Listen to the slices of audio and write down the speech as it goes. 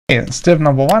Okay, step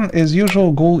number 1, as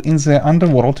usual, go in the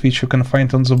underworld, which you can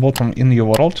find on the bottom in your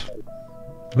world.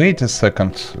 Wait a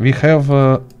second, we have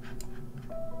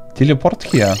teleport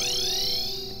here.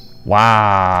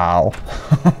 Wow.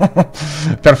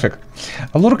 Perfect.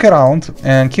 Look around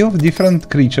and kill different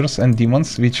creatures and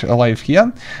demons which are alive here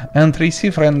and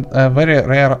receive a very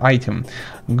rare item,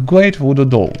 Great Voodoo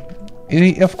Doll.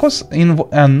 Of course, in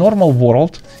a normal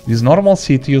world with normal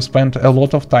city you spend a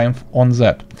lot of time on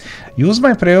that. Use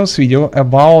my previous video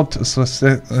about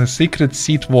the secret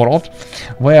seed world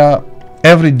where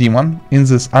every demon in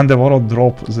this underworld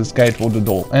drop this Great Voodoo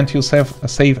Doll and you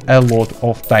save a lot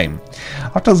of time.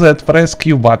 After that, press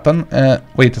Q button,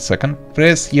 wait a second,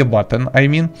 press Y button,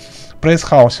 press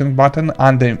housing button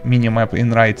under minimap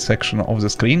in right section of the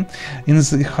screen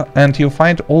and you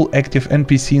find all active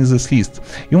NPC in this list.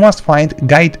 You must find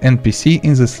guide NPC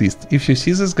in this list. If you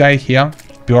see this guy here,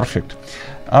 perfect.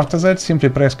 After that, simply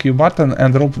press Q button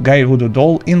and drop Great Voodoo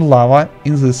Doll in lava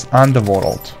in this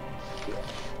underworld.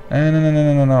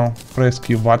 No. Press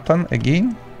Q button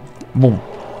again. Boom.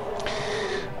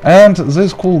 And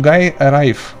this cool guy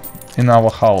arrive in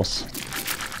our house.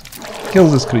 Kill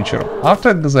this creature.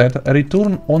 After that,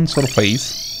 return on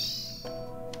surface.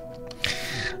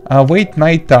 Wait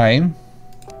night time.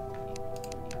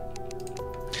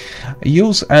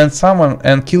 Use and summon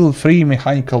and kill 3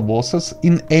 mechanical bosses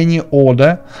in any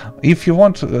order. If you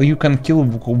want, you can kill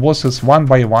bosses one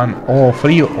by one or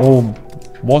 3 or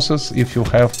bosses if you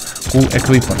have cool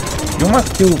equipment. You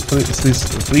must kill these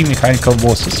 3 mechanical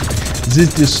bosses. The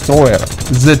Destroyer,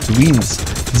 the Twins,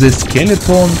 the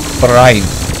Skeleton Prime.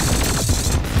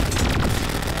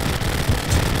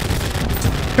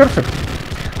 Perfect.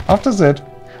 After that,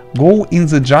 go in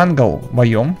the jungle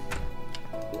biome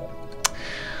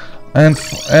and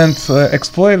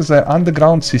explore the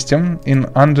underground system in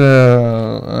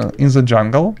the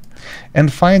jungle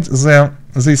and find the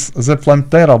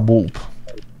Plantera bulb.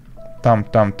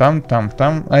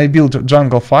 I built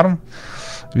jungle farm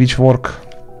which work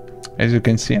as you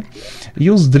can see.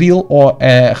 Use drill or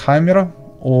a hammer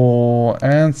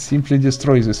and simply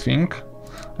destroy this thing.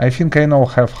 I think I know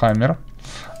have hammer.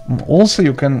 Also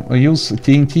you can use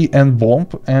TNT and bomb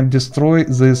and destroy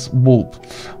this bulb,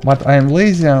 but I am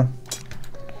lazy,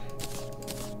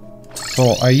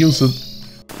 so I use it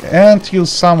and you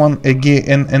summon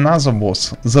again another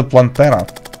boss, the Plantera.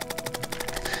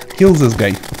 Kill this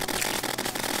guy.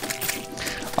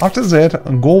 After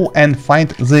that, go and find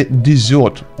the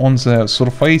desert on the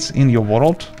surface in your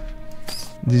world.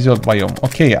 Desert biome.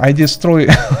 Okay, I destroy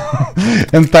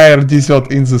entire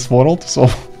desert in this world, so...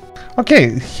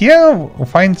 Okay, here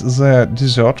find the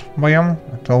desert biome.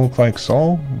 It will look like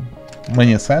so.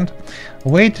 Many sand.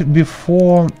 Wait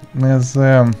before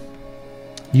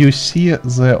you see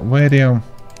the very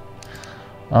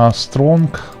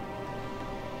strong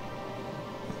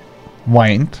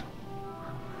wind.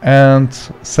 And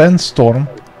sandstorm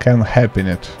can happen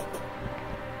it.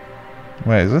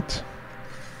 Where is it?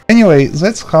 Anyway,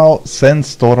 that's how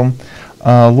sandstorm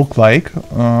look like.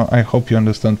 I hope you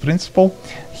understand principle.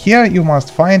 Here you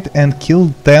must find and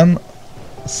kill 10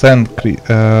 sand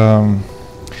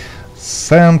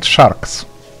sharks.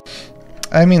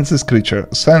 I mean this creature,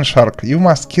 sand shark. You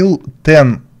must kill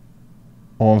 10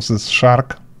 of this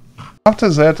shark. After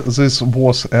that, this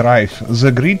boss arrive,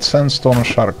 the great sandstorm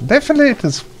shark. Definitely it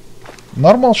is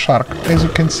normal shark, as you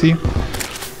can see,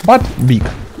 but big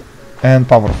and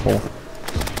powerful.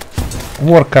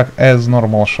 Work as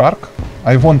normal shark.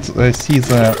 I want to see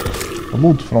the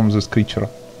loot from this creature.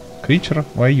 Creature,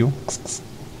 where are you?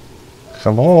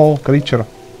 Hello, creature.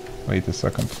 Wait a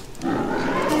second.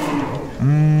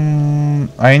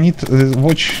 I need to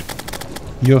watch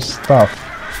your stuff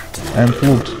and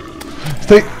loot.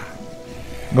 Stay.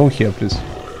 Go here, please.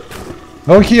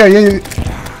 Go here, yeah.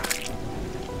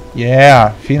 Yeah,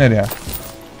 finally.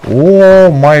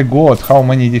 Oh my god, how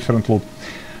many different loot.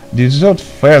 Desert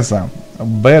feather,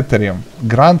 battery,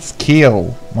 grand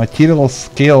scale, material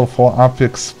scale for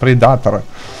apex predator,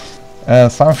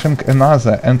 something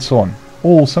another, and so on.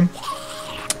 Also,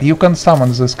 you can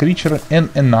summon this creature in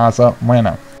another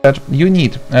manner. You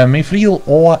need mithril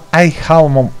or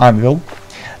ihalmum anvil,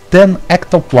 10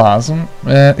 ectoplasm.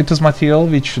 It is material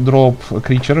which drop a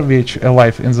creature which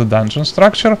alive in the dungeon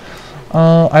structure.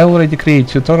 I already created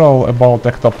tutorial about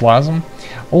ectoplasm.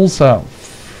 Also,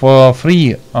 for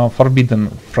 3 forbidden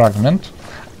fragment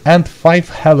and 5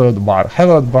 Hallowed bar.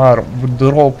 Hallowed bar would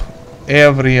drop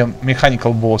every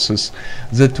mechanical bosses,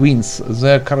 the twins,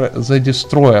 the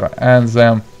destroyer, and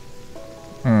the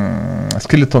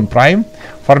skeleton prime.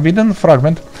 Forbidden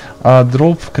fragment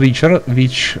drop creature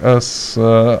which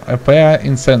appear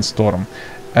in sandstorm.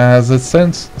 the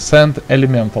sand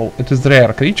elemental. It is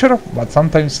rare creature, but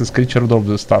sometimes this creature drops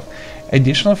this stuff.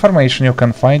 Additional information you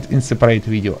can find in separate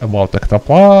video about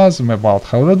ectoplasm, about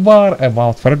howled bar,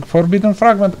 about forbidden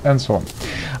fragment, and so on.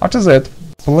 After that,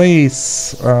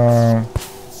 place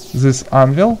this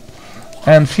anvil,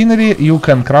 and finally you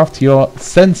can craft your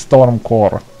sandstorm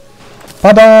core.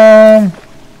 Ta-da!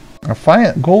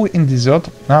 Go in desert.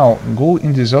 Now go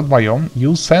in desert biome.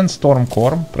 Use sandstorm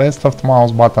core. Press left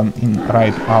mouse button in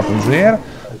right up there,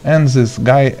 and this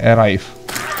guy arrive.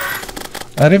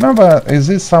 Remember,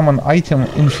 this summon item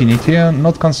infinity,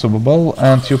 not consumable,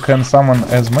 and you can summon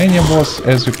as many boss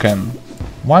as you can.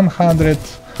 100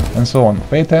 and so on.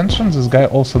 Pay attention, this guy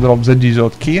also drops the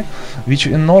desert key, which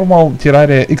in normal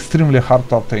Terraria extremely hard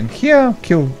to obtain. Here,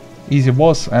 kill easy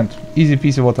boss and easy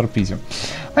peasy water peasy.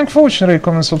 Thank you for watching, rate,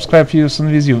 comment, subscribe, see you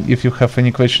soon with you. If you have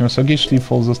any questions or suggestions,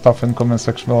 leave all the stuff in comment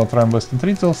section, I'll try my best to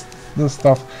treat the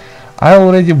stuff. I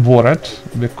already bought it,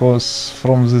 because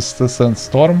from this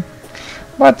sandstorm,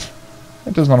 but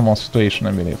it is normal situation,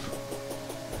 I believe.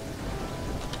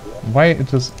 Why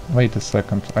it is... Wait a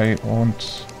second, I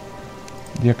want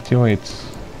deactivate.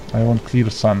 I want clear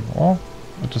sun. Oh,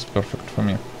 it is perfect for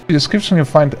me. In the description you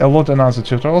find a lot of other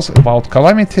tutorials about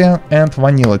Calamity and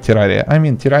vanilla Terraria. I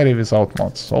mean Terraria without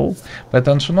mods, so pay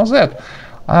attention to that.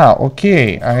 Ah,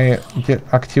 okay, I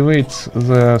activate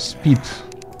the speed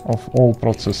of all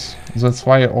process. That's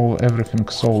why everything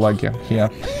so laggy here.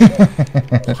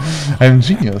 I'm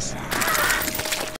genius.